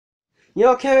You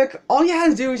know, Kemek, all you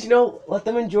had to do is, let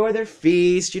them enjoy their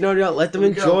feast, let them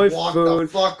enjoy food.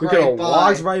 We could have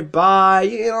walked right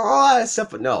by, all that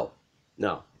stuff, but no.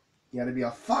 No. You gotta be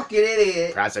a fucking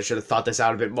idiot. Perhaps I should have thought this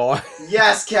out a bit more.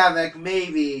 Yes, Kamek,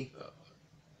 maybe.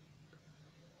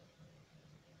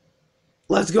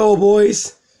 Let's go,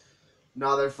 boys.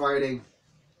 Now they're fighting.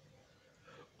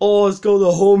 Oh, let's go,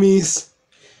 the homies.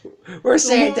 We're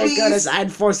saying, thank homies. goodness I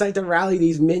had foresight to rally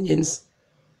these minions.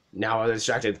 Now I'm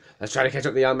distracted. Let's try to catch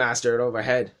up the young master at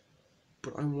overhead.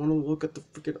 But I want to look at the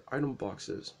freaking item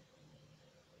boxes.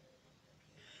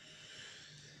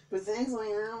 But thanks,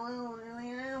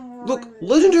 Look,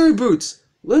 legendary boots.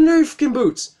 Legendary freaking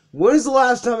boots. When is the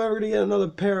last time I'm ever going to get another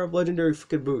pair of legendary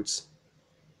freaking boots?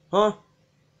 Huh?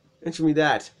 Answer me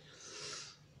that.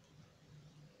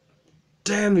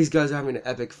 Damn, these guys are having an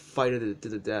epic fight to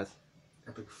the death.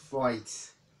 Epic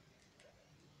fight.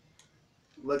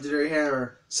 Legendary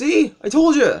hammer. See? I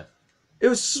told you. It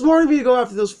was smart of me to go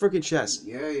after those freaking chests.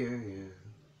 Yeah.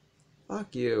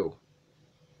 Fuck you.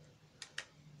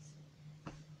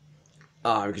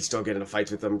 Ah, we can still get into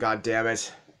fights with them. God damn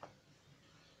it.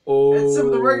 Oh. And some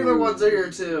of the regular ones are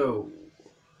here too.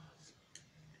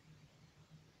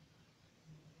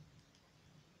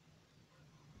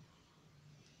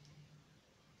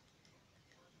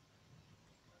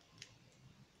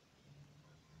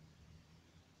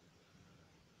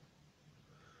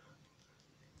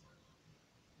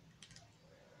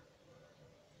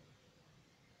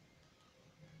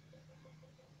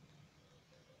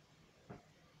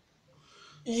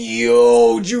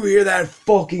 Yo, did you hear that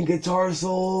fucking guitar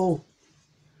solo?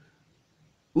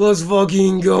 Let's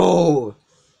fucking go.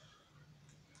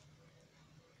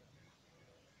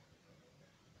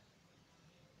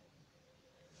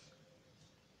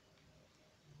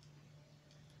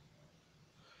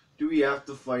 Do we have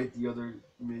to fight the other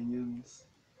minions?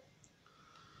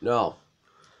 No.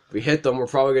 If we hit them, we're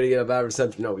probably going to get a bad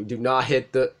reception. No, we do not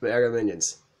hit the mega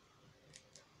minions.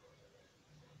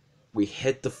 We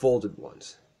hit the folded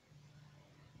ones.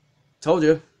 Told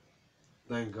you.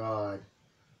 Thank God.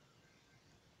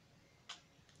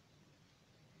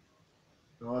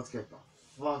 Now let's get the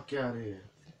fuck out of here.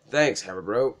 Thanks, Hammer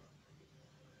Bro.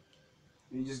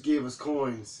 You just gave us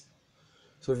coins.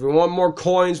 So if we want more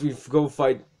coins, we go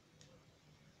fight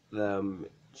them.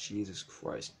 Jesus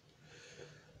Christ.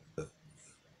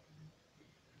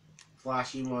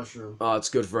 Flashy mushroom. Oh, it's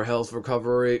good for health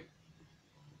recovery.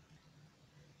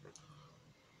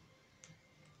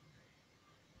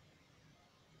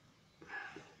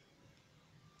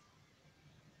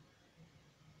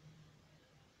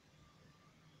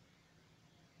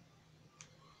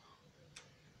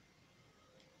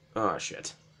 Oh,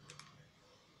 shit.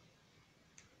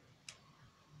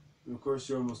 And of course,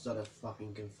 you're almost out of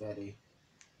fucking confetti.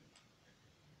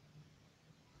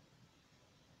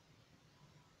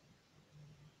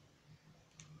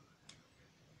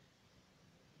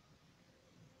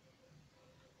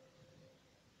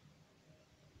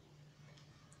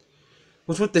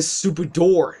 What's with this stupid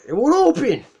door? It won't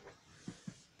open!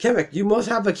 Kemek, you must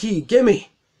have a key. Gimme!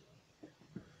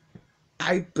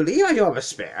 I believe I do have a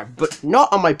spare, but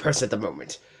not on my person at the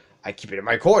moment. I keep it in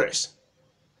my quarters.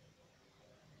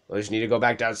 I just need to go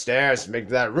back downstairs and make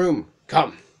that room.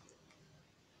 Come.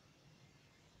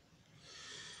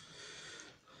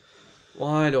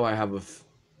 Why do I have a...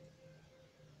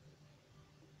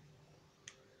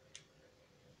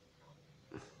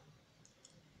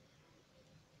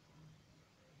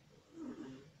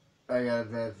 I got a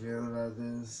bad feeling about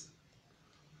this.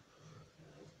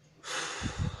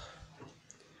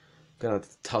 Gonna have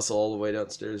to tussle all the way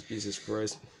downstairs. Jesus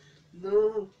Christ.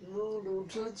 No, don't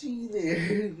touch me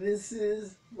there. This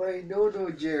is my no,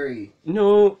 Jerry.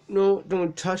 No,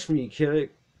 don't touch me, Kemek.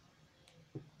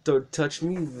 Don't touch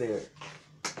me there.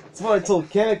 That's what I told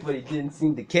Kemek, but he didn't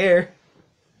seem to care.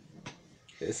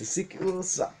 It's a secret little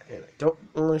sock, and I don't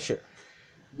want to share.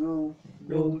 No,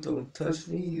 don't touch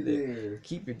me there.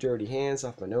 Keep your dirty hands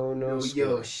off my no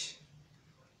Yosh.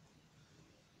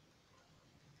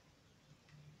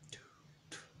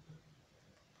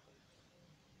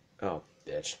 Oh,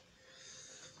 bitch.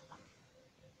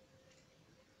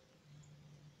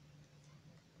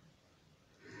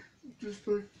 Just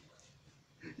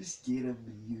get him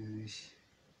the Yosh.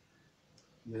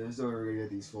 Yeah, there's no way we're gonna get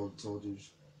these fallen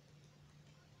soldiers.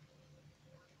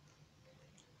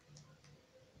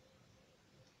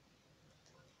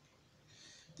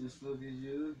 Just look at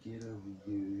you, get him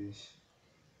the Yosh.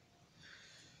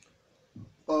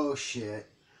 Oh shit.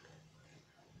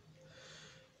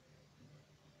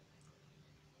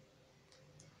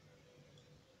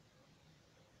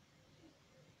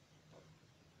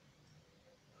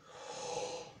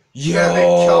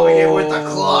 Kevin coming in with the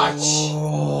clutch.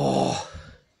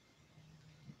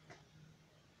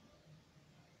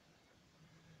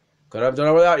 Could have done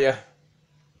it without you.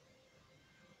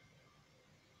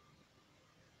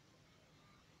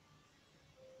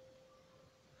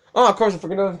 Oh, of course, I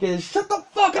forgot notifications. Shut the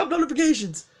fuck up,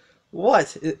 notifications!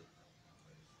 What?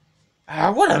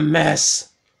 What a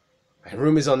mess! My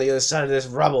room is on the other side of this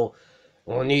rubble.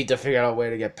 We'll need to figure out a way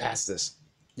to get past this.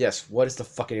 Yes, what is the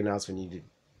fucking announcement you did?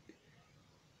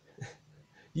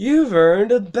 You've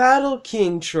earned a Battle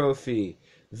King trophy.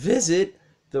 Visit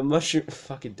the mushroom...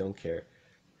 Fucking don't care.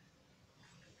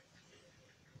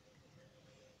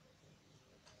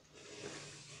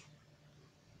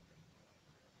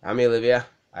 I'm Olivia.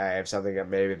 I have something that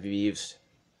may be used.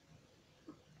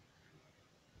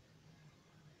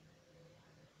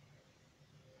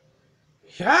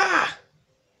 Yeah!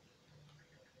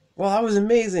 Well, that was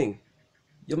amazing.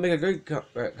 You'll make a great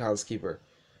housekeeper.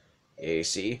 You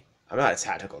see, I'm not a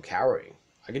tactical coward.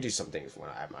 I can do some things when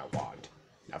I have my wand.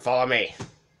 Now follow me.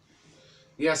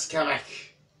 Yes,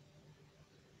 Kamek.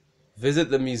 Visit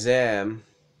the museum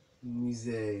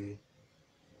Musée.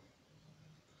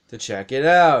 to check it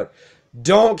out.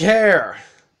 Don't care.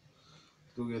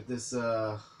 Go get this,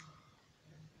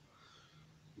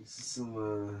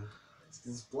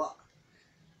 this block.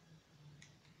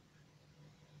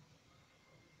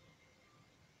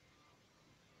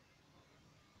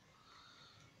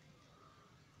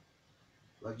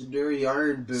 Legendary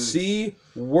iron boots. See?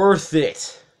 Worth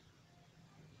it.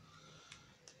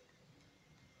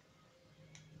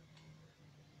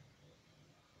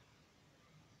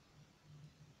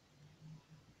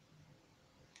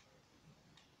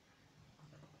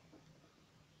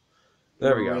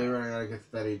 There we We're go. really running out of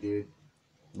confetti, dude.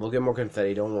 We'll get more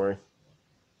confetti, don't worry.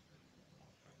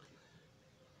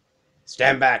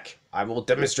 Stand back. I will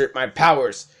demonstrate my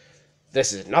powers.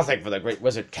 This is nothing for the great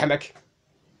wizard Kamek.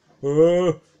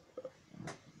 Again.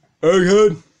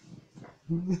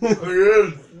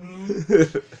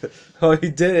 Oh, he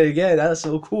did it again. That's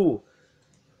so cool.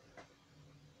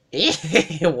 What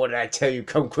did I tell you?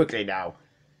 Come quickly now.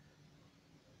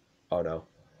 Oh no.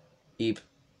 Eep.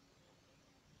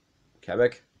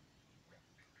 Kamek.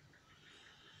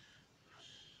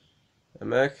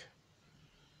 Kamek.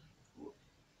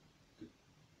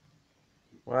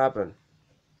 What happened?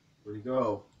 Where'd he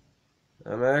go?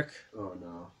 Kamek. Oh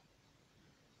no.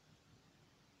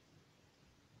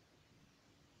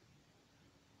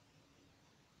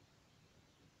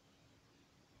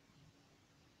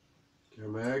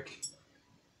 Kamek.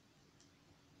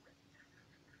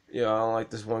 Yeah, I don't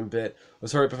like this one bit.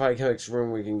 Let's hurry up and find Kamek's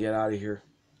room. We can get out of here.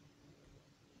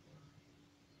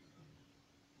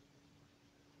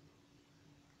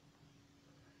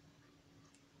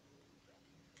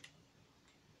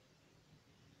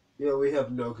 Yeah, we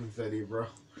have no confetti, bro.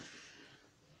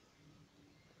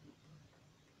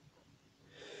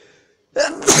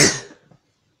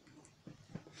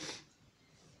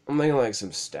 I'm thinking like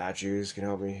some statues can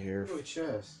help me here. Oh, a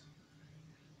chest.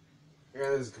 Yeah,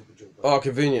 there's a couple junk. Oh,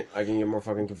 convenient. I can get more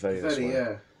fucking confetti this Confetti, way.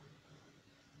 yeah.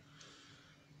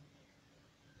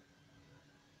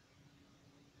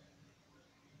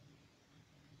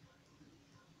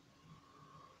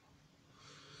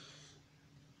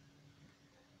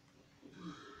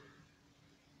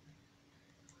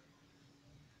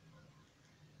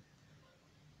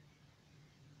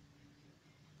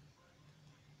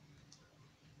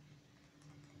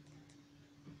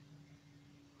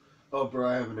 Oh, bro,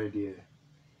 I have an idea.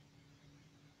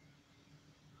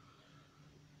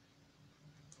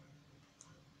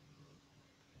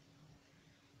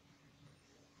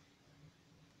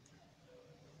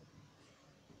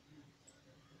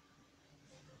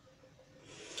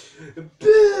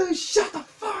 Boo! Shut the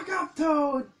fuck up,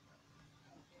 Toad!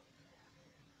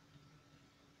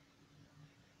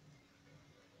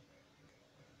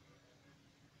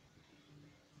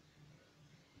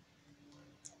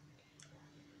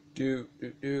 Do.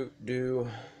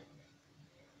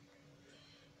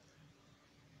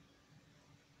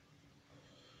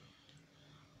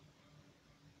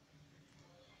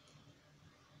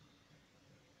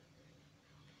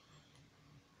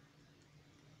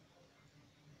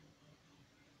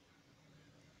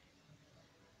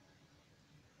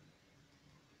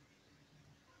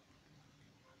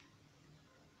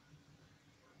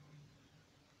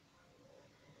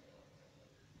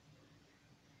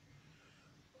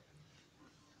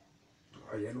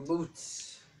 Are you in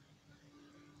boots?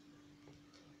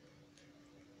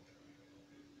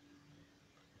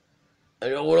 I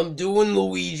know what I'm doing,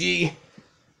 Luigi.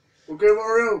 Okay,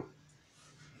 Mario.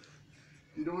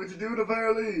 You know what you're doing,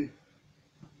 apparently.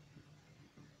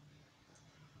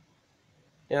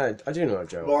 Yeah, I do know a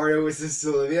joke. Mario was this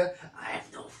Olivia. I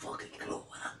have no fucking clue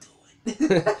what I'm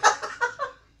doing.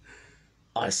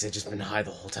 Honestly, I've just been high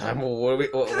the whole time.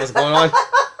 What's going on?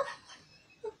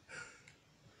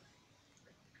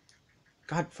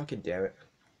 God fucking damn it.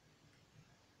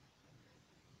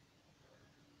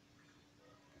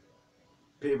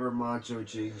 Paper macho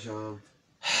ching chomp.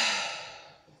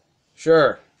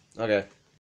 Sure. Okay.